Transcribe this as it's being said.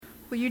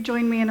Will you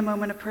join me in a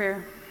moment of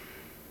prayer?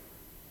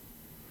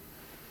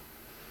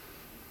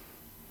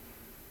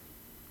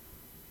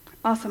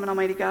 Awesome and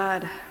almighty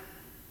God,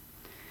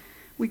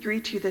 we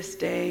greet you this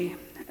day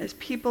as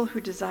people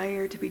who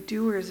desire to be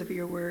doers of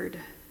your word,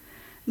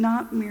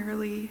 not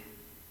merely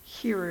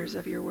hearers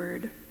of your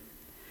word.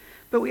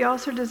 But we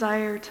also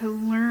desire to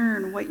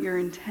learn what your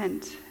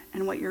intent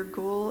and what your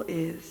goal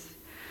is,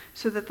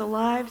 so that the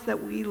lives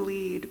that we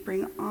lead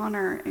bring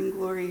honor and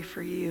glory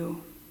for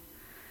you.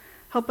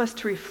 Help us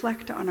to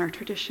reflect on our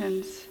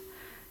traditions.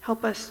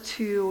 Help us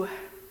to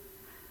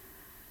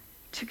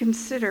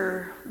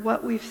consider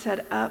what we've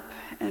set up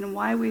and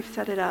why we've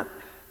set it up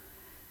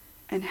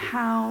and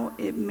how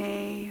it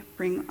may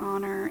bring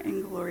honor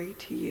and glory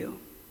to you.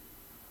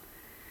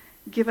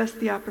 Give us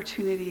the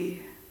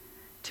opportunity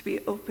to be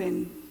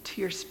open to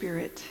your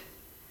spirit,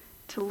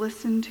 to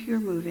listen to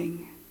your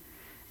moving,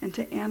 and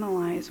to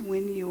analyze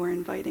when you are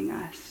inviting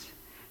us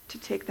to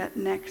take that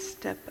next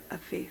step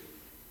of faith.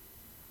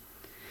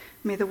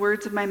 May the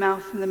words of my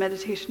mouth and the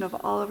meditation of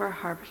all of our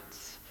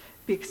hearts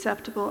be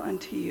acceptable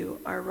unto you,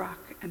 our rock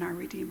and our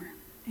redeemer.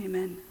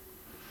 Amen.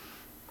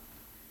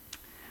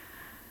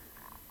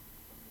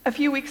 A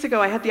few weeks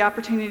ago, I had the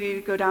opportunity to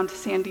go down to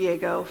San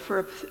Diego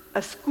for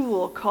a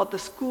school called the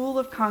School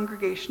of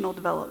Congregational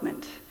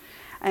Development.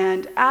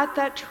 And at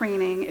that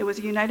training, it was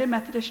a United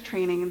Methodist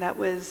training that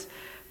was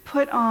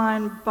put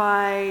on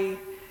by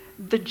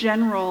the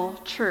general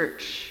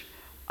church,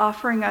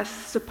 offering us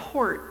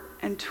support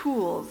and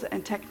tools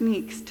and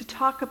techniques to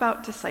talk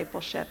about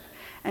discipleship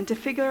and to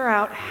figure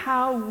out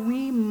how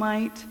we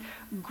might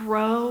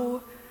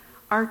grow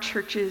our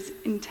churches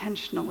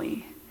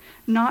intentionally,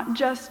 not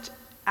just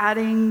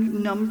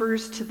adding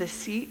numbers to the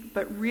seat,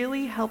 but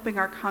really helping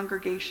our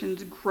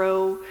congregations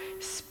grow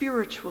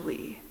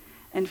spiritually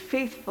and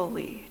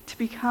faithfully to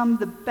become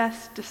the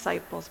best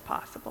disciples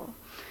possible.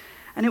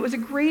 And it was a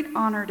great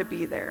honor to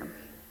be there.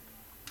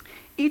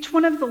 Each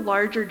one of the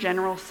larger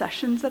general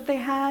sessions that they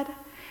had,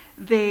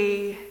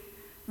 they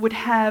would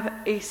have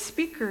a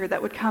speaker that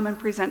would come and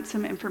present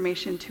some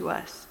information to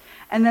us.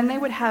 And then they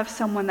would have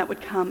someone that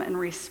would come and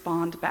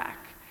respond back.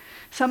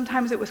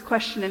 Sometimes it was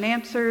question and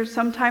answer.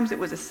 Sometimes it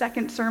was a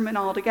second sermon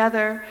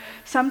altogether.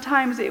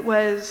 Sometimes it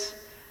was,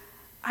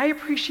 I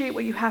appreciate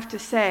what you have to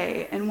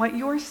say, and what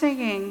you're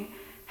saying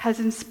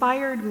has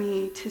inspired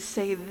me to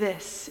say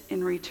this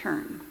in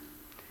return.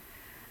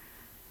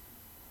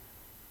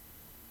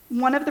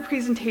 One of the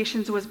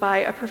presentations was by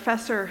a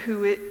professor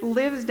who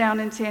lives down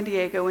in San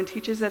Diego and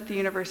teaches at the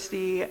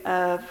University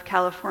of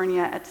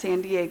California at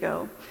San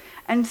Diego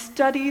and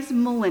studies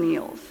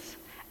millennials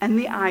and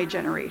the I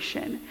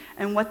generation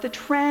and what the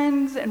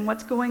trends and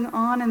what's going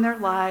on in their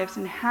lives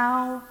and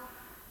how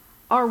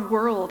our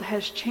world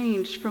has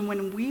changed from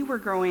when we were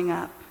growing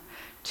up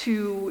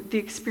to the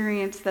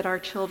experience that our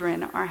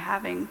children are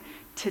having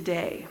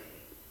today.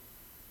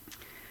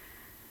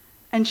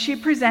 And she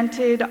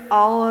presented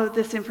all of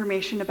this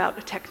information about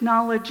the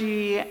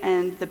technology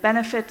and the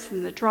benefits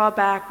and the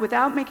drawback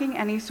without making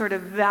any sort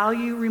of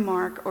value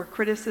remark or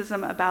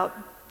criticism about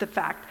the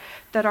fact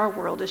that our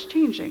world is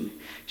changing.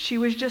 She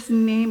was just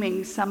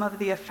naming some of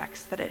the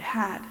effects that it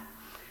had.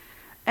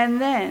 And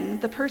then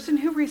the person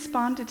who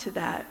responded to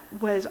that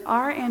was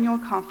our annual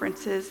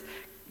conference's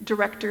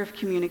director of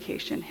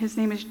communication. His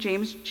name is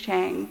James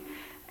Kang,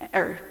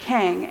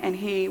 and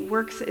he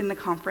works in the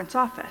conference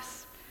office.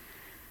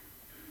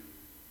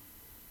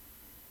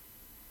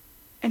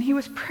 And he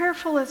was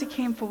prayerful as he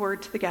came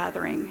forward to the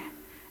gathering.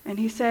 And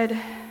he said,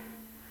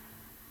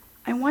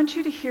 I want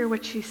you to hear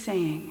what she's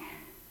saying.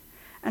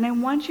 And I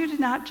want you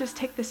to not just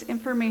take this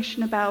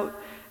information about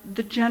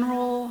the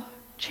general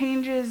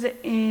changes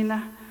in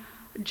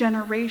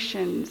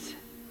generations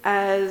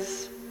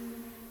as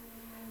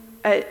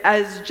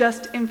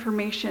just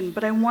information,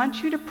 but I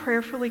want you to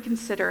prayerfully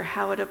consider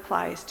how it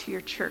applies to your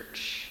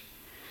church.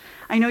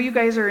 I know you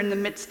guys are in the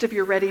midst of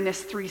your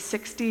Readiness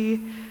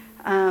 360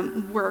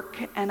 work,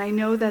 and I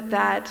know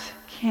that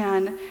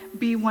can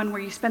be one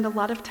where you spend a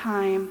lot of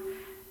time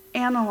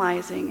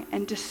analyzing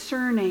and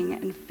discerning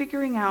and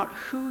figuring out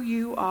who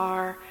you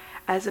are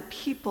as a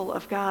people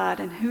of God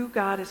and who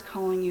God is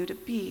calling you to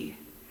be.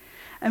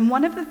 And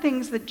one of the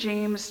things that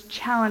James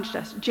challenged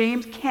us,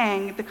 James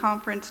Kang, the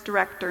conference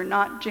director,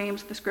 not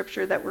James the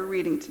scripture that we're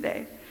reading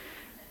today.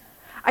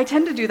 I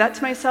tend to do that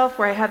to myself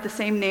where I have the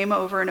same name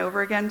over and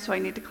over again, so I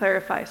need to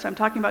clarify. So I'm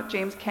talking about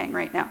James Kang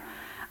right now.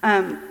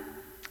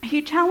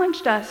 He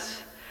challenged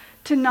us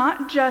to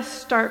not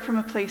just start from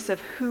a place of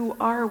who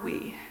are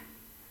we,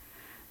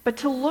 but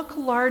to look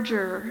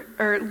larger,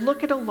 or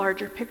look at a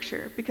larger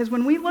picture. Because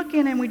when we look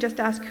in and we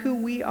just ask who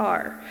we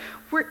are,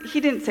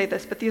 he didn't say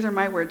this, but these are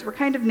my words, we're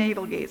kind of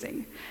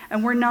navel-gazing.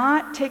 And we're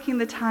not taking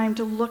the time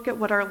to look at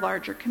what our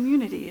larger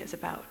community is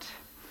about.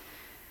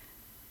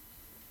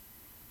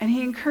 And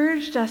he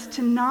encouraged us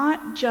to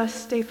not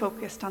just stay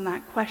focused on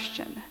that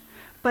question,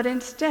 but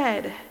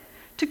instead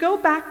to go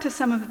back to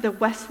some of the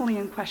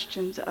Wesleyan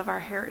questions of our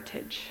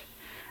heritage.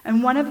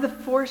 And one of the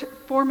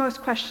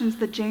foremost questions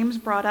that James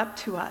brought up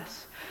to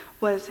us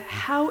was,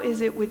 how is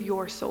it with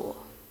your soul?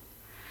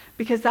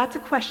 Because that's a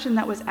question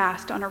that was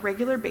asked on a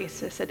regular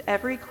basis at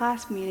every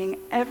class meeting.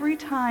 Every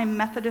time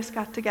Methodists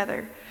got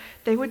together,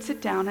 they would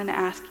sit down and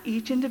ask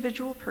each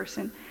individual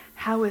person,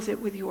 how is it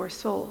with your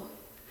soul?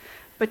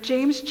 But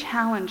James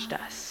challenged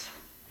us.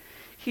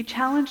 He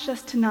challenged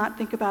us to not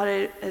think about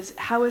it as,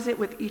 how is it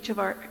with each of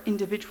our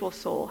individual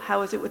soul?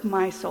 How is it with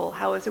my soul?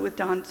 How is it with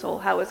Don's soul?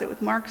 How is it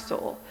with Mark's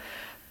soul?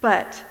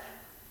 But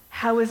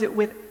how is it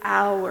with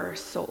our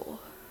soul?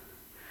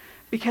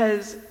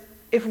 Because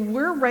if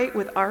we're right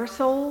with our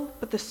soul,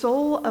 but the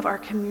soul of our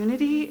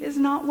community is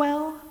not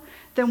well,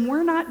 then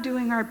we're not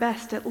doing our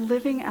best at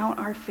living out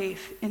our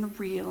faith in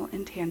real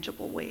and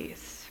tangible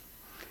ways.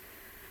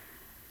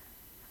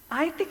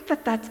 I think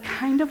that that's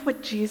kind of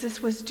what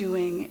Jesus was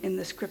doing in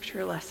the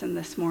scripture lesson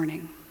this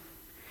morning.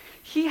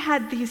 He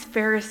had these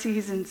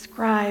Pharisees and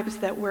scribes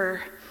that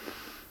were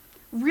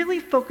really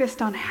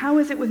focused on how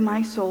is it with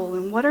my soul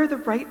and what are the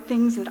right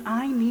things that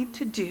I need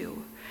to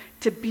do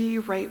to be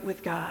right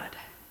with God.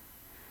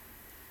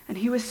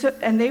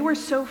 And they were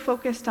so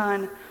focused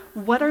on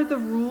what are the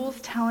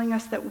rules telling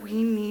us that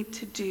we need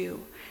to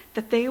do,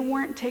 that they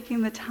weren't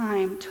taking the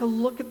time to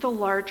look at the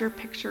larger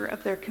picture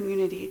of their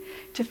community,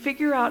 to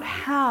figure out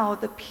how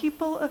the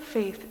people of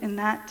faith in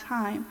that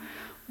time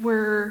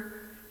were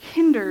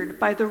hindered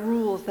by the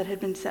rules that had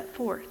been set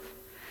forth.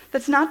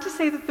 That's not to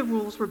say that the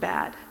rules were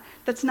bad.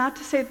 That's not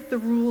to say that the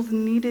rules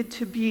needed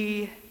to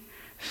be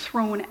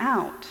thrown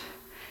out.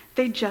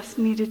 They just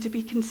needed to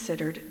be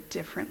considered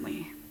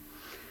differently.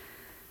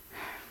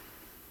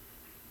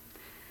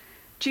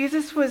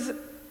 Jesus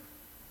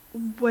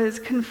was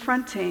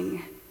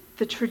confronting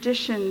the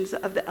traditions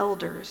of the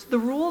elders, the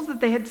rules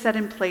that they had set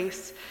in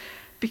place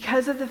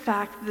because of the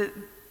fact that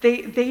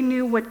they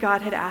knew what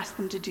God had asked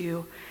them to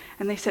do.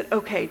 And they said,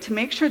 okay, to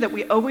make sure that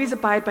we always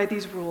abide by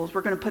these rules,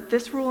 we're going to put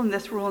this rule and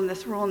this rule and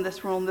this rule and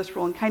this rule and this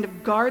rule and kind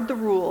of guard the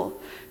rule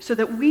so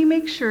that we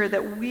make sure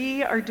that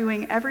we are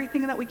doing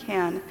everything that we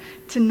can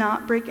to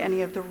not break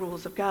any of the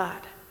rules of God.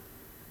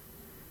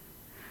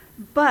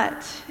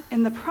 But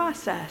in the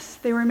process,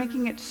 they were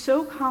making it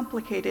so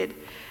complicated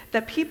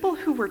that people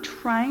who were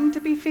trying to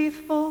be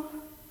faithful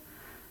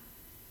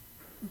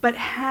but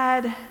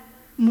had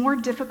more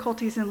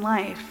difficulties in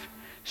life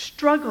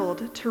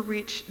struggled to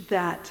reach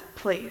that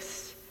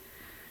place.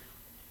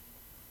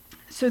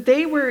 So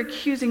they were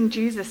accusing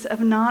Jesus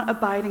of not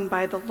abiding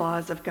by the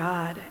laws of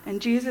God.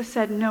 And Jesus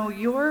said, no,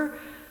 you're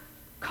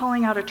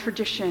calling out a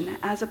tradition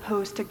as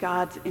opposed to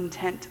God's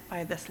intent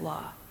by this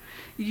law.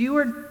 You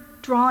are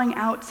drawing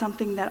out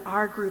something that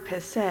our group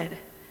has said.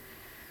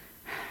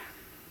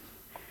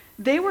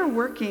 They were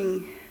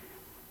working,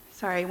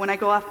 when I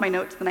go off my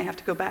notes, then I have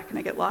to go back and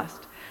I get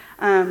lost.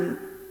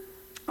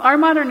 Our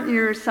modern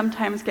ears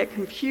sometimes get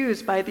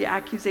confused by the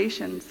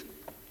accusations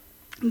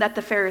that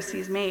the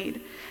Pharisees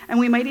made, and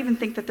we might even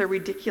think that they're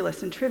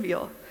ridiculous and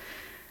trivial.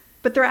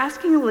 But they're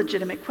asking a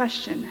legitimate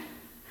question,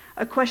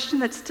 a question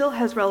that still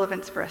has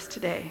relevance for us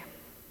today.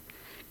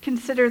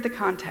 Consider the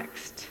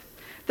context.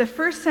 The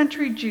first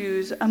century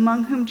Jews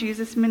among whom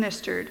Jesus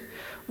ministered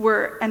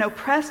were an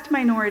oppressed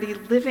minority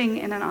living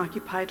in an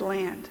occupied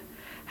land.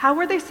 How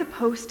were they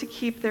supposed to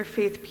keep their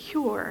faith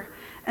pure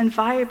and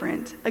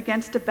vibrant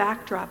against a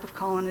backdrop of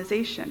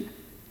colonization?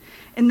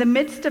 In the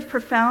midst of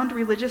profound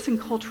religious and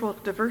cultural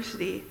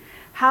diversity,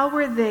 how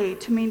were they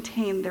to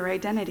maintain their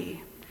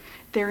identity,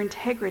 their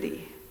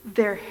integrity,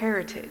 their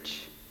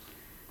heritage?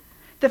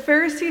 The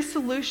Pharisees'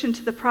 solution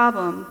to the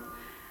problem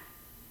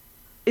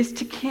is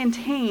to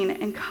contain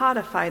and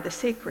codify the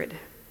sacred.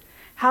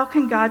 How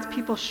can God's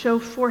people show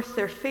forth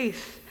their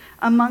faith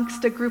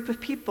amongst a group of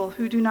people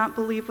who do not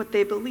believe what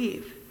they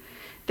believe?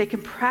 They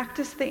can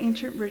practice the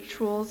ancient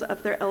rituals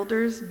of their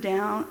elders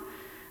down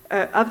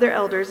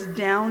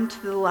to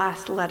the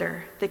last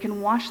letter. They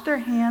can wash their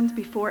hands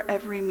before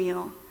every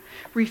meal,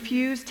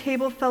 refuse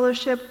table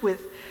fellowship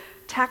with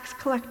tax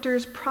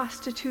collectors,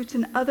 prostitutes,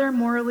 and other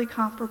morally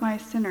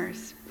compromised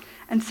sinners,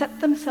 and set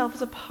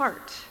themselves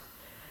apart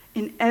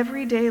in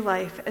everyday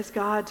life as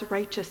God's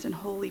righteous and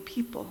holy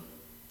people.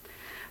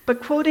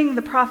 But quoting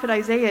the prophet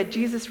Isaiah,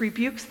 Jesus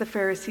rebukes the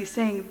Pharisees,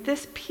 saying,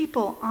 "This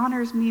people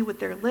honors me with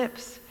their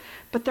lips,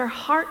 but their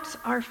hearts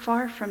are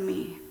far from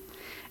me.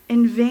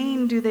 In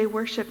vain do they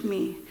worship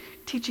me,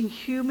 teaching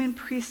human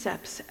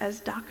precepts as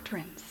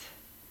doctrines."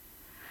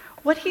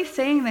 What he's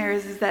saying there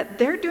is that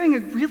they're doing a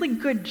really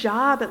good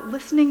job at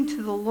listening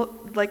to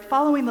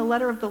following the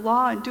letter of the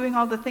law and doing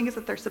all the things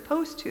that they're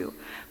supposed to,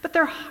 but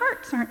their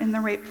hearts aren't in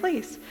the right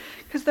place,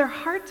 because their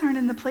hearts aren't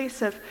in the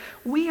place of,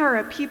 we are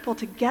a people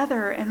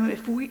together, and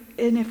if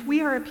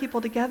we are a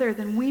people together,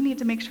 then we need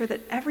to make sure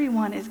that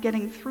everyone is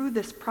getting through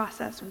this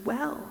process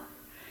well.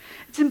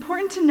 It's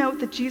important to note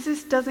that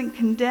Jesus doesn't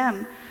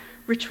condemn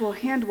ritual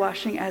hand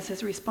washing as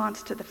his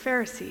response to the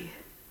Pharisee.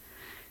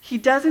 He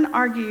doesn't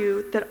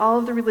argue that all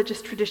of the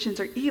religious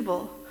traditions are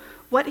evil.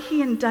 What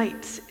he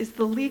indicts is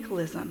the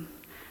legalism,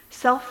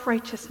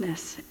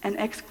 self-righteousness, and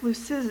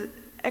exclusivism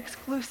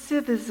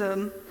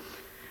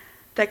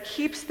that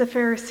keeps the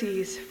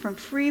Pharisees from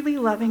freely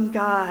loving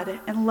God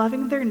and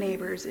loving their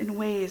neighbors in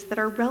ways that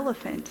are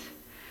relevant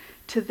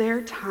to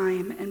their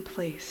time and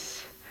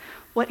place.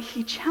 What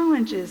he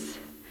challenges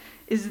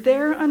is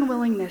their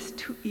unwillingness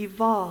to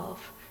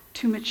evolve,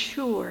 to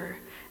mature,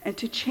 and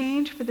to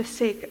change for the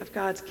sake of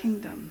God's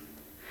kingdom.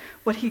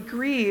 What he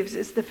grieves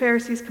is the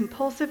Pharisees'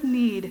 compulsive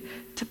need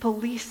to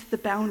police the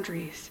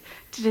boundaries,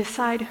 to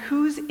decide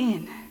who's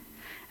in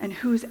and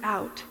who's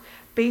out,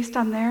 based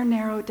on their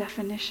narrow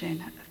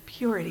definition of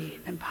purity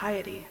and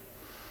piety.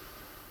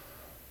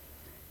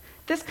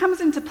 This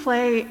comes into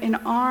play in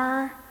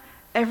our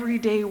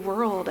everyday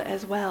world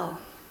as well.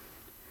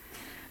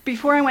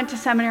 Before I went to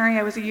seminary,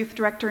 I was a youth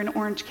director in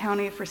Orange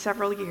County for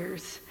several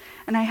years,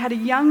 and I had a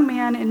young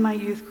man in my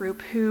youth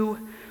group who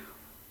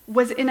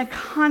was in a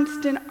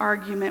constant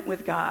argument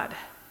with God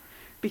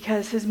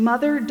because his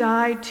mother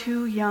died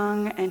too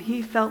young and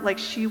he felt like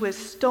she was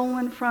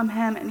stolen from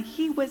him, and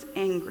he was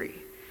angry.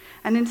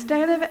 And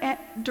instead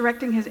of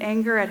directing his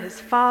anger at his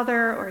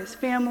father or his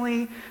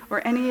family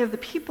or any of the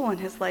people in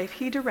his life,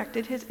 he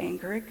directed his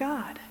anger at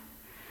God.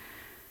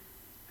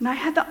 And I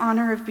had the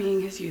honor of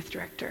being his youth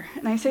director.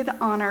 And I say the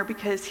honor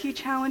because he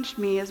challenged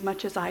me as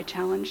much as I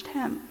challenged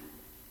him.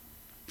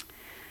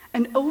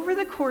 And over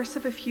the course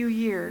of a few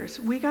years,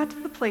 we got to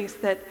the place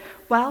that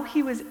while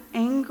he was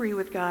angry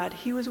with God,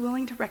 he was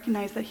willing to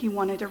recognize that he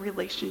wanted a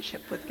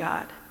relationship with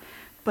God.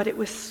 But it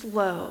was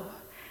slow,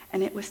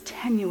 and it was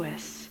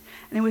tenuous,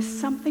 and it was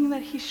something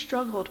that he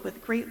struggled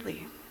with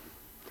greatly.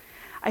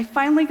 I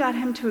finally got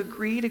him to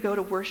agree to go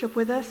to worship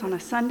with us on a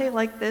Sunday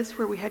like this,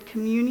 where we had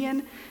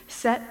communion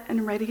set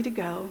and ready to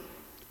go.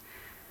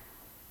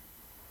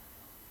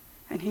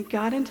 And he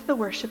got into the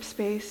worship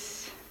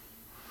space,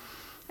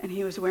 and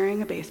he was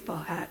wearing a baseball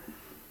hat.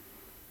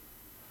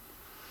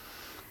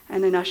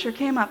 And an usher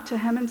came up to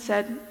him and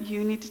said,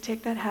 "You need to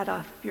take that hat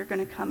off if you're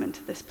going to come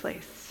into this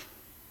place."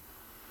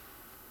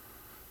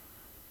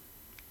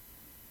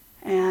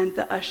 And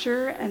the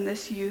usher and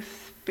this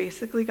youth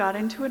basically got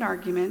into an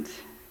argument,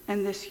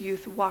 and this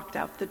youth walked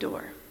out the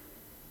door.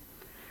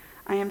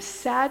 I am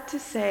sad to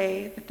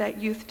say that that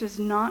youth does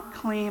not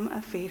claim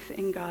a faith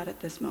in God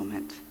at this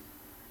moment.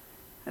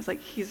 It's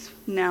like he's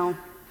now,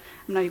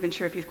 I'm not even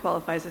sure if he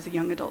qualifies as a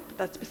young adult, but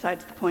that's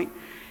besides the point.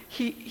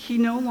 He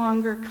no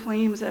longer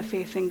claims a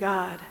faith in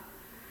God.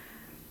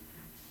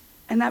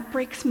 And that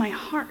breaks my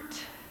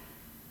heart.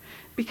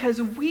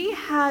 Because we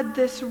have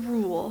this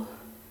rule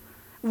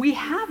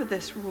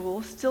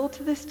still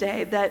to this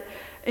day, that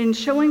in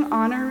showing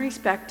honor and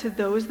respect to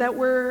those that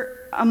were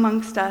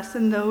amongst us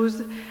and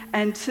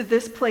to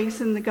this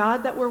place and the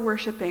God that we're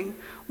worshiping,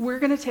 we're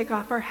going to take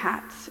off our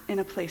hats in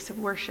a place of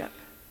worship.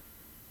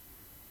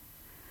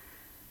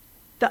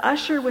 The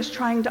usher was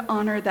trying to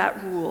honor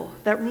that rule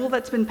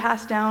that's been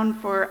passed down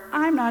for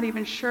I'm not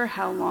even sure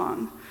how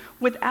long,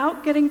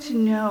 without getting to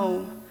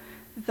know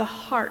the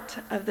heart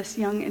of this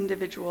young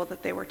individual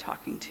that they were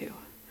talking to.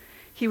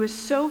 He was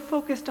so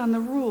focused on the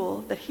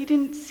rule that he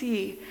didn't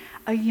see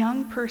a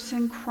young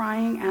person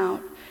crying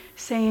out,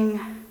 saying,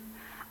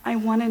 "I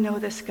want to know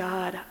this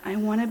God. I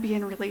want to be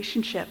in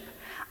relationship.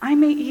 I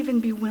may even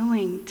be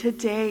willing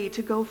today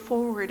to go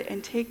forward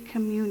and take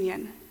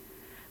communion."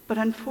 But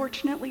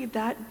unfortunately,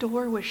 that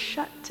door was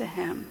shut to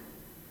him,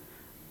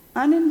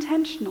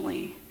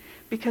 unintentionally,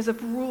 because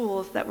of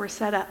rules that were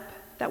set up,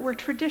 that were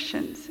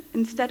traditions,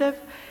 instead of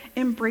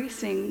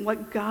embracing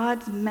what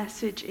God's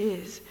message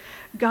is,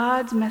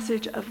 God's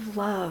message of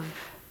love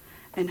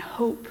and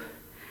hope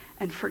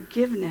and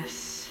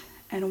forgiveness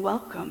and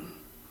welcome.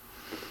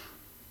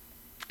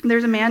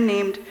 There's a man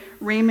named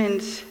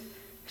Raymond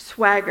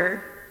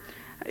Swagger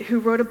who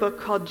wrote a book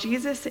called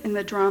Jesus in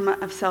the Drama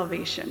of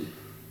Salvation.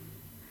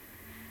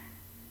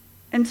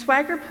 And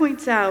Swagger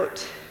points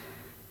out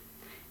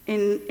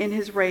in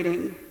his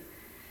writing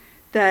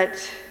that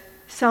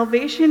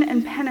salvation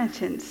and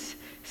penitence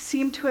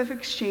seem to have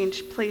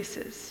exchanged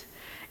places.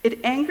 It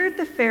angered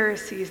the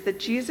Pharisees that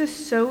Jesus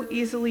so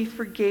easily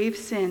forgave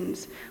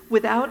sins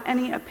without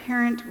any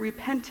apparent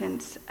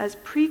repentance as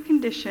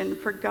precondition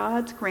for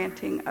God's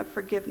granting of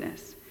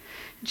forgiveness.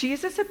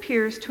 Jesus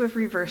appears to have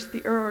reversed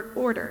the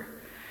order.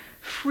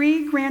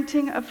 Free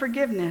granting of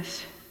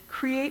forgiveness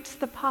creates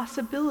the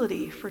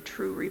possibility for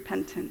true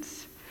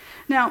repentance.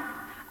 Now,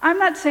 I'm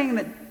not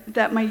saying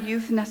that my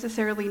youth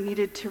necessarily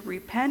needed to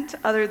repent,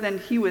 other than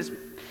he was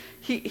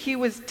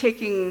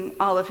taking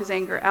all of his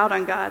anger out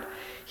on God.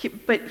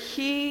 But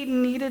he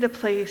needed a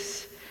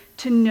place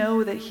to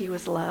know that he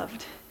was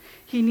loved.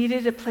 He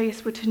needed a place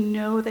to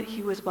know that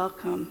he was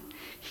welcome.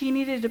 He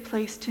needed a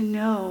place to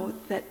know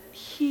that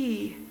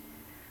he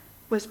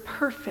was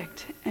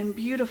perfect and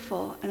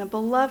beautiful and a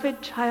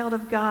beloved child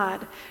of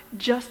God,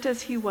 just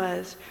as he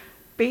was,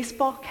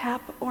 baseball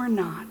cap or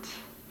not,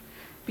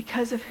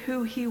 because of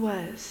who he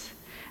was.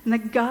 And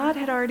that God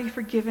had already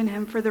forgiven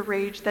him for the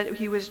rage that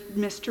he was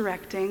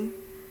misdirecting.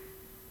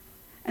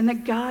 And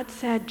that God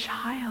said,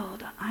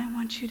 "Child, I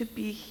want you to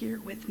be here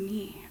with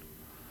me."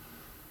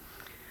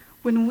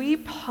 When we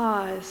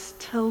pause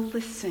to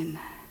listen,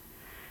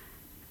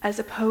 as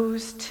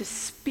opposed to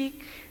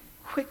speak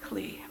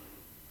quickly,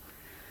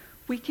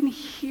 we can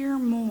hear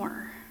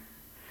more,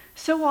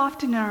 So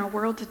often in our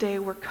world today,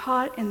 we're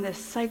caught in this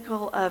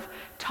cycle of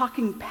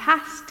talking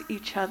past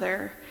each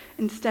other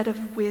instead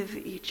of with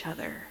each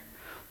other.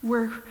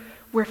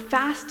 We're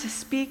fast to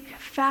speak,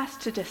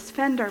 fast to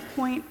defend our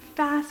point,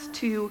 fast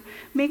to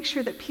make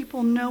sure that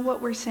people know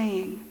what we're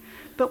saying.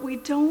 But we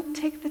don't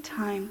take the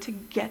time to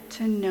get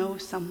to know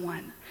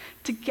someone,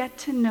 to get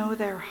to know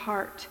their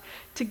heart,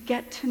 to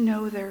get to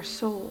know their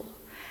soul.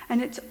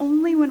 And it's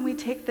only when we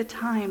take the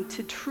time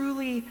to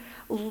truly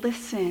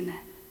listen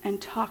and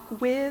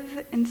talk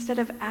with instead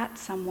of at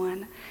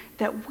someone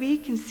that we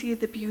can see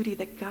the beauty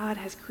that God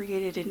has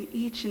created in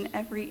each and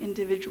every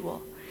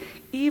individual,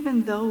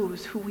 even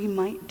those who we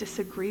might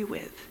disagree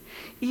with,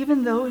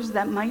 even those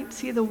that might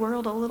see the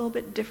world a little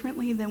bit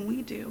differently than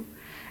we do.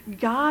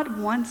 God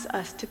wants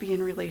us to be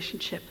in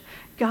relationship.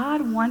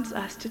 God wants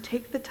us to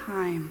take the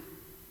time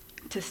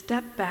to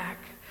step back,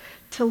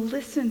 to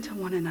listen to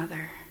one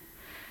another,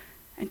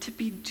 and to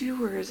be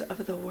doers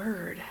of the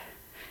word,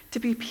 to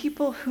be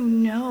people who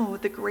know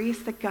the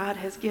grace that God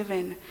has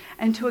given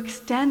and to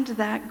extend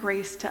that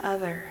grace to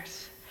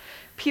others.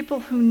 People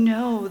who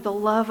know the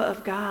love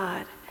of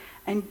God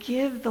and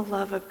give the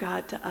love of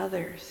God to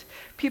others.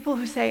 People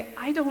who say,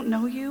 I don't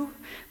know you,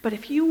 but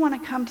if you want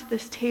to come to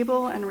this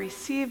table and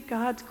receive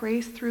God's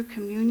grace through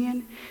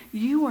communion,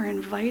 you are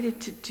invited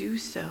to do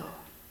so.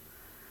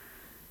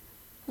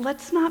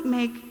 Let's not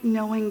make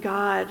knowing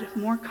God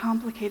more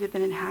complicated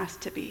than it has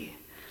to be.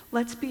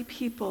 Let's be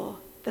people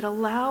that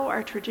allow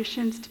our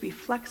traditions to be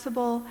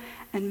flexible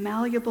and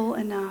malleable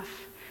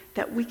enough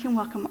that we can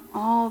welcome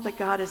all that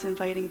God is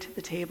inviting to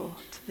the table.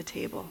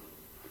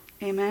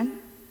 Amen?